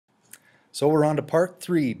So we're on to part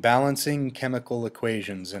 3, balancing chemical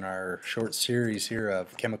equations in our short series here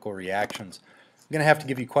of chemical reactions. I'm going to have to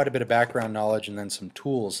give you quite a bit of background knowledge and then some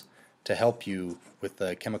tools to help you with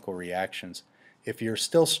the chemical reactions. If you're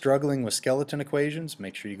still struggling with skeleton equations,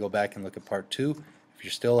 make sure you go back and look at part 2. If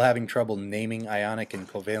you're still having trouble naming ionic and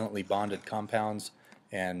covalently bonded compounds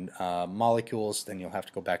and molecules, then you'll have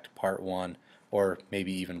to go back to part 1 or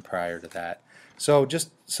maybe even prior to that. So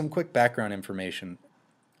just some quick background information.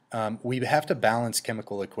 We have to balance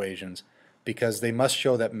chemical equations because they must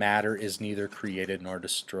show that matter is neither created nor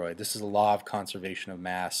destroyed. This is a law of conservation of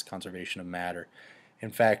mass, conservation of matter. In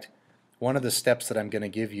fact, one of the steps that I'm going to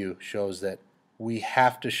give you shows that we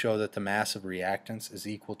have to show that the mass of reactants is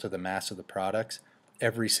equal to the mass of the products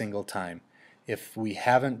every single time. If we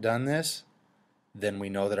haven't done this, then we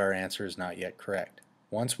know that our answer is not yet correct.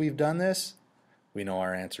 Once we've done this, we know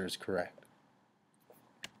our answer is correct.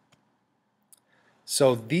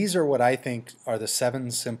 So these are what I think are the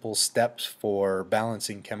 7 simple steps for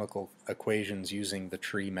balancing chemical equations using the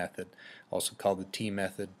tree method, also called the T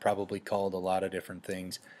method, probably called a lot of different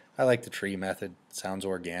things. I like the tree method. It sounds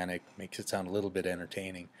organic, makes it sound a little bit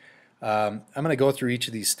entertaining. I'm going to go through each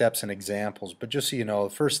of these steps and examples, but just so you know,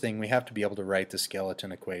 the first thing, we have to be able to write the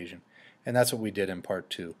skeleton equation, and that's what we did in part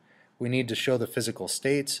 2. We need to show the physical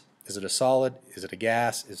states. Is it a solid? Is it a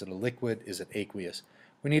gas? Is it a liquid? Is it aqueous?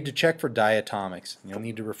 We need to check for diatomics. You'll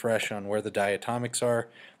need to refresh on where the diatomics are.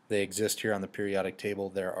 They exist here on the periodic table.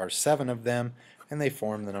 There are 7 of them, and they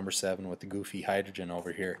form the number 7 with the goofy hydrogen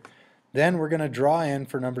over here. Then we're going to draw in,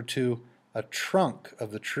 for number 2, a trunk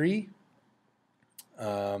of the tree.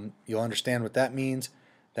 You'll understand what that means.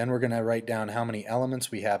 Then we're going to write down how many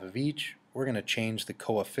elements we have of each. We're going to change the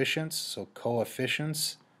coefficients. So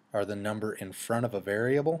coefficients are the number in front of a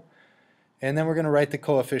variable. And then we're going to write the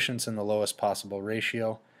coefficients in the lowest possible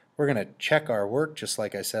ratio. We're going to check our work, just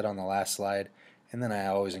like I said on the last slide. And then I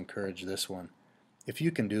always encourage this one. If you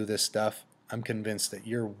can do this stuff, I'm convinced that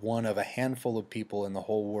you're one of a handful of people in the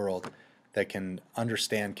whole world that can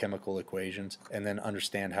understand chemical equations and then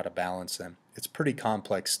understand how to balance them. It's pretty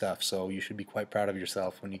complex stuff, so you should be quite proud of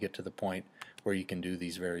yourself when you get to the point where you can do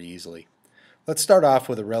these very easily. Let's start off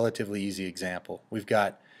with a relatively easy example. We've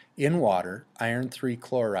got in water, iron 3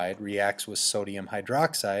 chloride reacts with sodium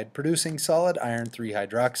hydroxide, producing solid iron 3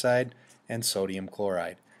 hydroxide and sodium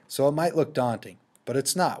chloride. So it might look daunting, but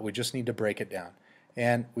it's not. We just need to break it down.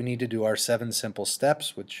 And we need to do our 7 simple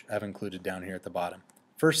steps, which I've included down here at the bottom.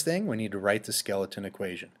 First thing, we need to write the skeleton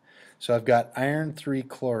equation. So I've got iron 3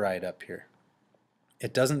 chloride up here.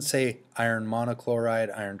 It doesn't say iron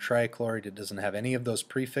monochloride, iron trichloride. It doesn't have any of those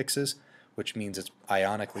prefixes, which means it's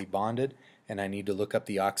ionically bonded, and I need to look up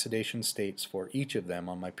the oxidation states for each of them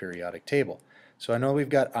on my periodic table. So I know we've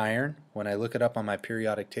got iron. When I look it up on my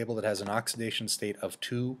periodic table, it has an oxidation state of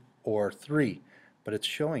 2 or 3, but it's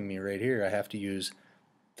showing me right here I have to use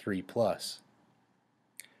 3 plus.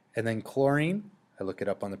 And then chlorine, I look it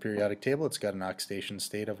up on the periodic table, it's got an oxidation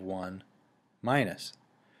state of 1 minus.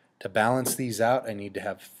 To balance these out, I need to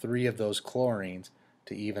have 3 of those chlorines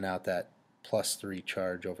to even out that plus 3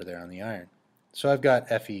 charge over there on the iron. So I've got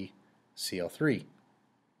FeCl3.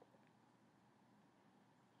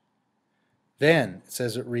 Then it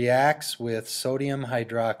says it reacts with sodium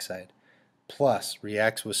hydroxide. Plus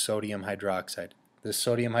reacts with sodium hydroxide. This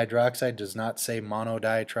sodium hydroxide does not say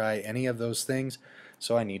monoditri, any of those things,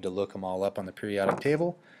 so I need to look them all up on the periodic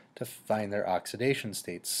table to find their oxidation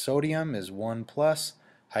states. Sodium is 1 plus.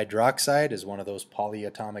 Hydroxide is one of those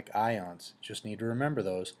polyatomic ions. Just need to remember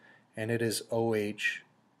those. And it is OH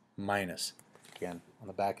minus. Again, on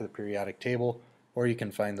the back of the periodic table, or you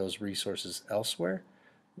can find those resources elsewhere.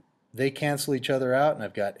 They cancel each other out, and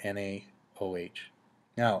I've got NaOH.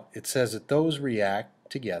 Now, it says that those react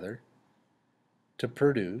together to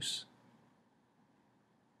produce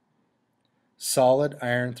solid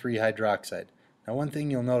iron 3 hydroxide. Now, one thing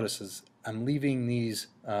you'll notice is I'm leaving these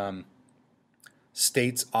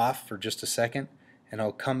states off for just a second, and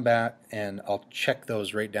I'll come back and I'll check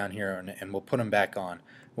those right down here, and we'll put them back on.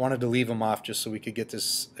 I wanted to leave them off just so we could get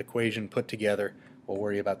this equation put together. We'll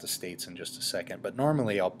worry about the states in just a second, but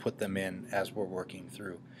normally I'll put them in as we're working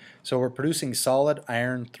through. So we're producing solid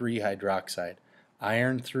iron 3 hydroxide.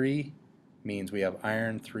 Iron 3 means we have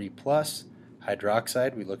iron 3 plus.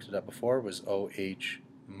 Hydroxide, we looked it up before, was OH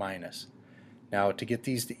minus. Now to get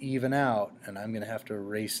these to even out, and I'm going to have to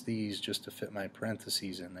erase these just to fit my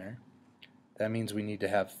parentheses in there, that means we need to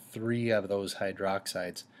have 3 of those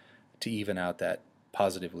hydroxides to even out that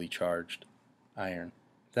positively charged iron.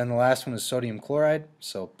 Then the last one is sodium chloride,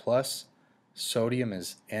 so plus. Sodium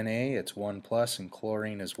is Na, it's 1 plus, and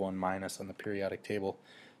chlorine is 1 minus on the periodic table,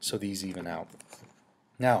 so these even out.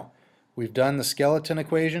 Now, We've done the skeleton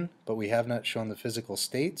equation, but we have not shown the physical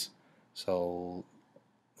states. So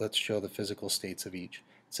let's show the physical states of each.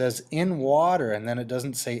 It says in water, and then it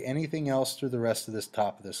doesn't say anything else through the rest of this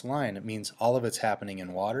top of this line. It means all of it's happening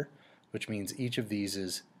in water, which means each of these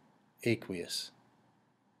is aqueous.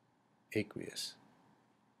 Aqueous.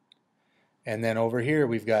 And then over here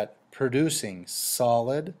we've got producing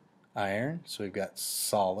solid iron, so we've got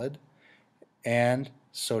solid, and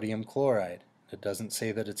sodium chloride. It doesn't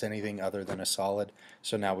say that it's anything other than a solid,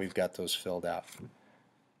 so now we've got those filled out.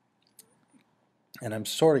 And I'm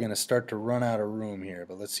sort of going to start to run out of room here,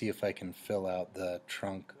 but let's see if I can fill out the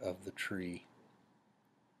trunk of the tree.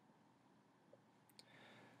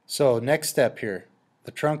 So next step here,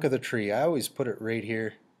 the trunk of the tree. I always put it right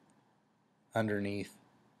here underneath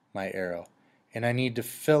my arrow. And I need to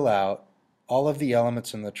fill out all of the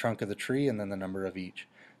elements in the trunk of the tree and then the number of each.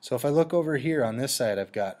 So if I look over here on this side,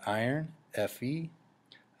 I've got iron, Fe,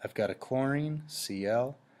 I've got a chlorine,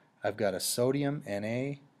 Cl, I've got a sodium,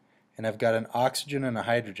 Na, and I've got an oxygen and a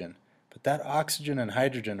hydrogen. But that oxygen and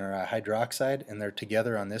hydrogen are a hydroxide, and they're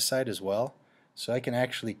together on this side as well. So I can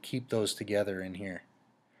actually keep those together in here.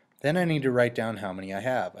 Then I need to write down how many I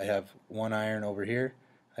have. I have 1 iron over here,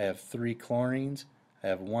 I have 3 chlorines, I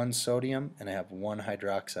have 1 sodium, and I have 1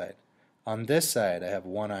 hydroxide. On this side I have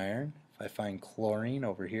 1 iron. If I find chlorine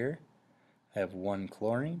over here, I have 1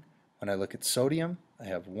 chlorine. When I look at sodium, I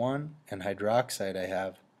have 1, and hydroxide I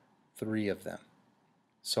have 3 of them.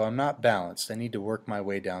 So I'm not balanced. I need to work my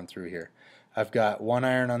way down through here. I've got 1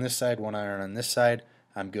 iron on this side, 1 iron on this side.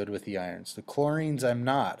 I'm good with the irons. The chlorines I'm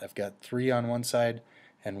not. I've got 3 on one side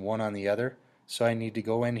and 1 on the other. So I need to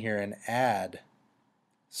go in here and add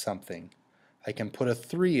something. I can put a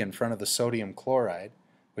 3 in front of the sodium chloride,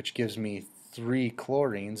 which gives me 3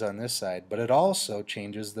 chlorines on this side, but it also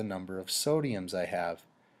changes the number of sodiums I have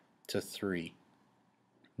to 3.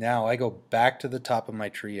 Now I go back to the top of my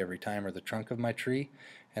tree every time, or the trunk of my tree,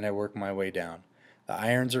 and I work my way down. The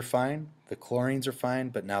irons are fine, the chlorines are fine,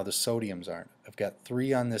 but now the sodiums aren't. I've got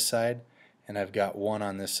 3 on this side, and I've got 1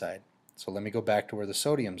 on this side. So let me go back to where the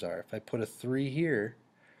sodiums are. If I put a 3 here,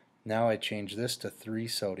 now I change this to 3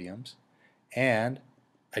 sodiums, and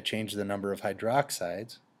I change the number of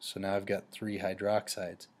hydroxides, so now I've got 3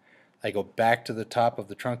 hydroxides. I go back to the top of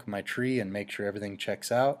the trunk of my tree and make sure everything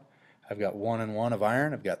checks out. I've got 1 and 1 of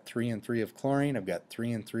iron, I've got 3 and 3 of chlorine, I've got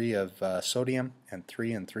 3 and 3 of sodium, and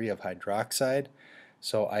 3 and 3 of hydroxide.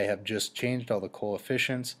 So I have just changed all the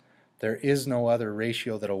coefficients. There is no other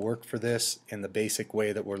ratio that will work for this in the basic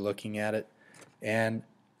way that we're looking at it. And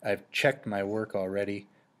I've checked my work already,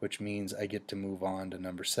 which means I get to move on to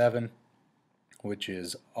number 7, which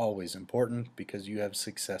is always important because you have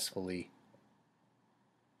successfully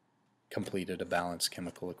completed a balanced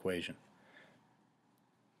chemical equation.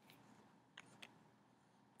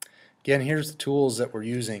 Again, here's the tools that we're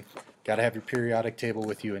using. Got to have your periodic table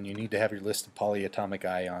with you, and you need to have your list of polyatomic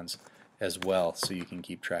ions as well so you can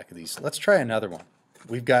keep track of these. Let's try another one.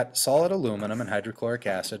 We've got solid aluminum and hydrochloric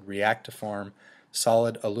acid react to form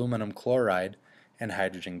solid aluminum chloride and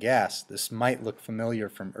hydrogen gas. This might look familiar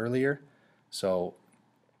from earlier, so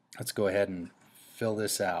let's go ahead and fill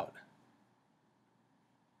this out.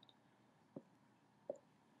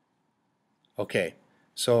 Okay,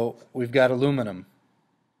 so we've got aluminum,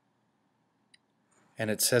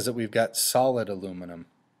 and it says that we've got solid aluminum.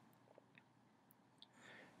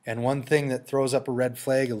 And one thing that throws up a red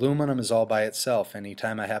flag, aluminum is all by itself.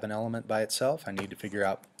 Anytime I have an element by itself, I need to figure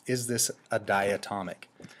out, is this a diatomic?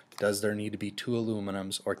 Does there need to be 2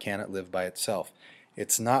 aluminums, or can it live by itself?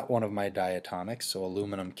 It's not one of my diatomics, so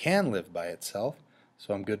aluminum can live by itself,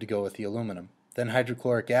 so I'm good to go with the aluminum. Then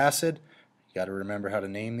hydrochloric acid, you got to remember how to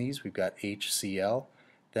name these. We've got HCl,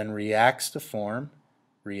 then reacts to form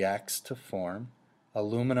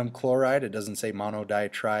aluminum chloride. It doesn't say mono, di,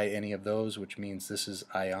 tri, any of those, which means this is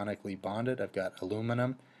ionically bonded. I've got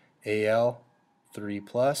aluminum, Al,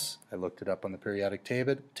 3+. I looked it up on the periodic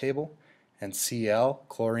table. And Cl,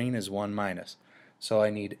 chlorine, is 1-. So I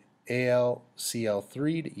need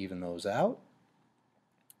AlCl3 to even those out.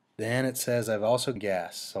 Then it says I've also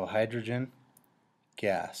gas, so hydrogen,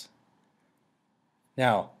 gas.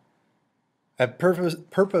 Now, I've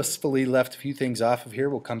purposefully left a few things off of here.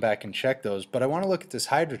 We'll come back and check those, but I want to look at this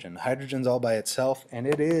hydrogen. Hydrogen's all by itself, and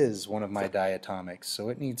it is one of my diatomics, so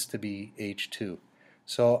it needs to be H2.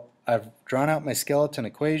 So I've drawn out my skeleton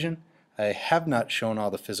equation. I have not shown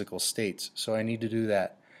all the physical states, so I need to do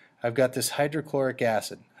that. I've got this hydrochloric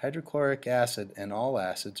acid. Hydrochloric acid and all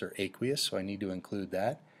acids are aqueous, so I need to include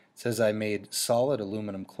that. It says I made solid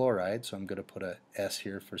aluminum chloride, so I'm going to put a S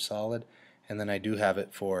here for solid, and then I do have it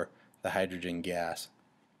for the hydrogen gas.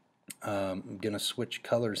 I'm going to switch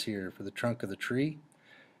colors here for the trunk of the tree.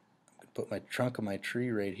 I'm going to put my trunk of my tree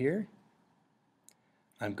right here.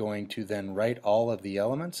 I'm going to then write all of the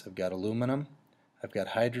elements. I've got aluminum, I've got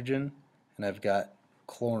hydrogen, and I've got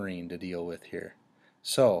chlorine to deal with here.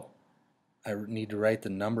 So I need to write the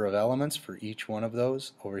number of elements for each one of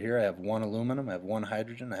those. Over here I have 1 aluminum, I have 1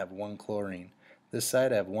 hydrogen, I have 1 chlorine. This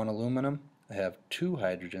side I have 1 aluminum, I have 2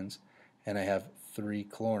 hydrogens, and I have 3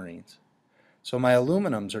 chlorines. So my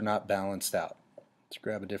aluminums are not balanced out. Let's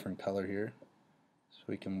grab a different color here so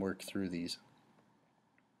we can work through these.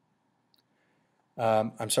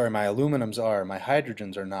 I'm sorry, my aluminums are, my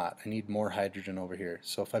hydrogens are not. I need more hydrogen over here.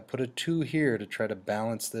 So if I put a 2 here to try to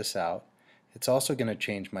balance this out, it's also going to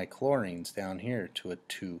change my chlorines down here to a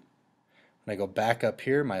 2. When I go back up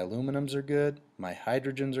here, my aluminums are good, my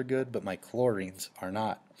hydrogens are good, but my chlorines are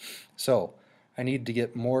not. So I need to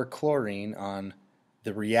get more chlorine on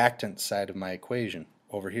the reactant side of my equation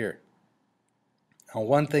over here. Now,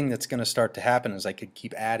 one thing that's going to start to happen is I could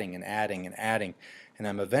keep adding and adding and adding, and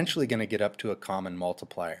I'm eventually going to get up to a common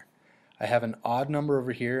multiplier. I have an odd number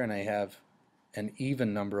over here and I have an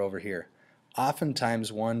even number over here.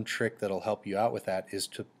 Oftentimes one trick that'll help you out with that is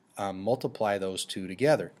to multiply those two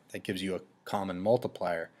together. That gives you a common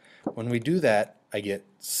multiplier. When we do that, I get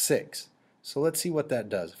 6. So let's see what that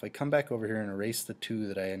does. If I come back over here and erase the 2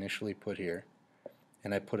 that I initially put here,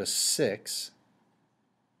 and I put a 6,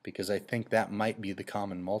 because I think that might be the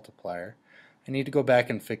common multiplier, I need to go back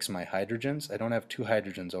and fix my hydrogens. I don't have 2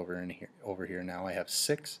 hydrogens over here now. I have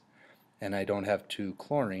 6, and I don't have 2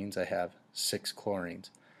 chlorines. I have 6 chlorines.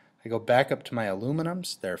 I go back up to my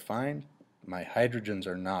aluminums. They're fine. My hydrogens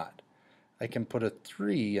are not. I can put a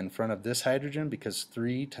 3 in front of this hydrogen because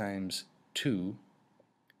 3 times 2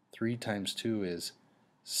 is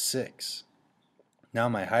 6. Now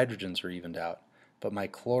my hydrogens are evened out, but my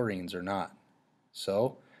chlorines are not.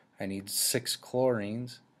 So I need 6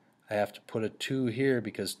 chlorines. I have to put a 2 here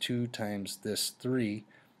because 2 times this 3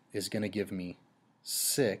 is going to give me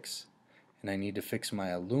 6. And I need to fix my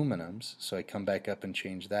aluminums, so I come back up and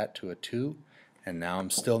change that to a 2. And now I'm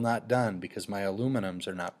still not done because my aluminums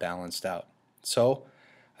are not balanced out. So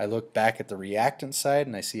I look back at the reactant side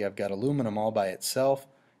and I see I've got aluminum all by itself,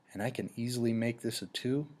 and I can easily make this a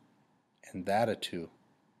 2 and that a 2.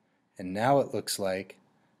 And now it looks like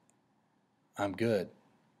I'm good.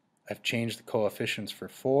 I've changed the coefficients for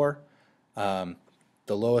 4. The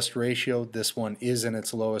lowest ratio, this one is in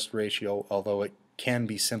its lowest ratio, although it can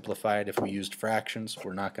be simplified if we used fractions.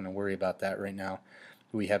 We're not going to worry about that right now.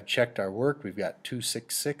 We have checked our work. We've got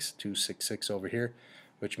 266, 266 over here,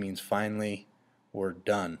 which means finally we're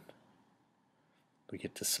done. We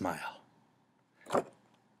get to smile.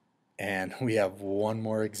 And we have one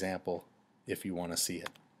more example if you want to see it.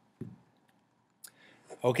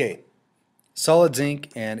 Okay, solid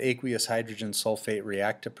zinc and aqueous hydrogen sulfate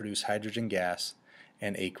react to produce hydrogen gas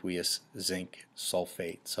and aqueous zinc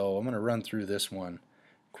sulfate. So I'm going to run through this one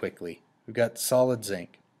quickly. We've got solid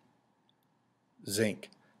zinc. Zinc,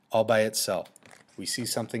 all by itself. We see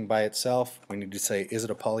something by itself, we need to say, is it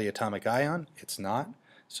a polyatomic ion? It's not,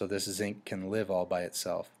 so this zinc can live all by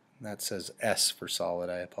itself. That says S for solid,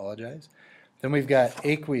 I apologize. Then we've got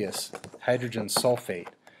aqueous hydrogen sulfate.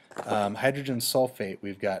 Hydrogen sulfate,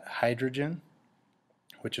 we've got hydrogen,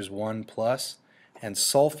 which is 1 plus, and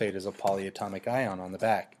sulfate is a polyatomic ion on the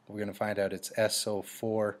back. We're going to find out it's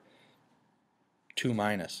SO4 2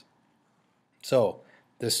 minus. So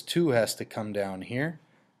this 2 has to come down here.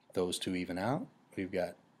 Those two even out. We've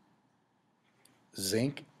got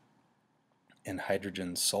zinc and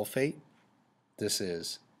hydrogen sulfate. This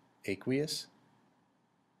is aqueous.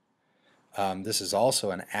 This is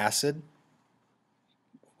also an acid.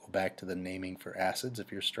 We'll go back to the naming for acids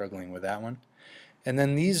if you're struggling with that one. And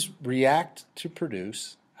then these react to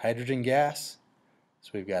produce hydrogen gas.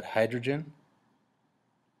 So we've got hydrogen,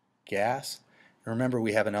 gas. Remember,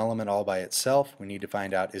 we have an element all by itself. We need to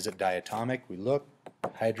find out, is it diatomic? We look.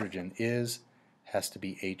 Hydrogen has to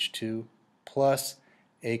be H2 plus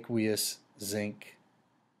aqueous zinc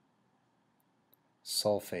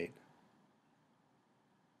sulfate.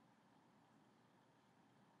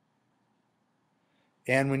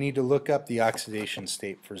 And we need to look up the oxidation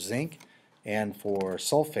state for zinc and for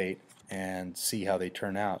sulfate and see how they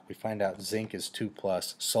turn out. We find out zinc is 2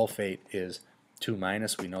 plus, sulfate is 2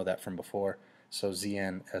 minus. We know that from before. So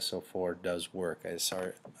ZnSO4 does work. I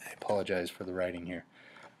apologize for the writing here.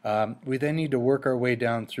 We then need to work our way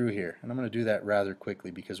down through here. And I'm going to do that rather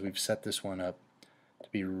quickly because we've set this one up to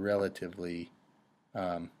be relatively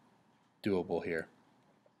doable here.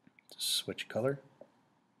 Switch color.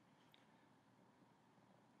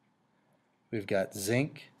 We've got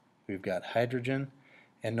zinc, we've got hydrogen,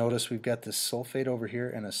 And notice we've got this sulfate over here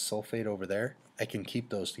and a sulfate over there. I can keep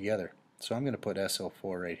those together. So I'm going to put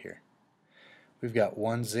SO4 right here. We've got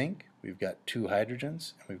one zinc, we've got two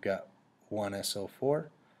hydrogens, and we've got one SO4.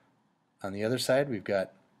 On the other side, we've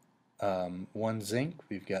got one zinc,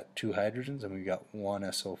 we've got two hydrogens, and we've got one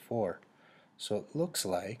SO4. So it looks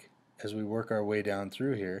like, as we work our way down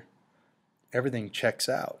through here, everything checks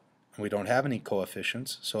out. We don't have any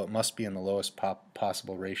coefficients, so it must be in the lowest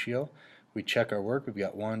possible ratio. We check our work, we've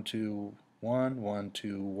got 1, 2, 1, 1,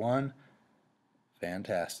 2, 1.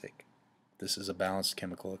 Fantastic. This is a balanced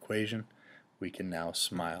chemical equation. We can now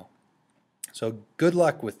smile. So good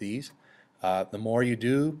luck with these. The more you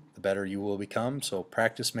do, the better you will become. So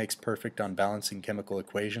practice makes perfect on balancing chemical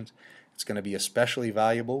equations. It's going to be especially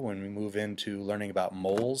valuable when we move into learning about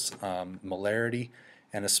moles, molarity,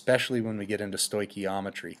 and especially when we get into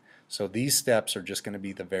stoichiometry. So these steps are just going to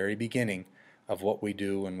be the very beginning of what we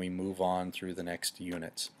do when we move on through the next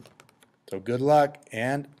units. So good luck,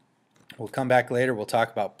 and we'll come back later. We'll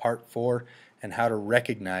talk about part 4 and how to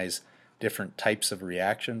recognize different types of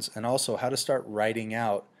reactions, and also how to start writing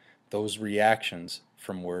out those reactions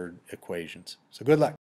from word equations. So good luck.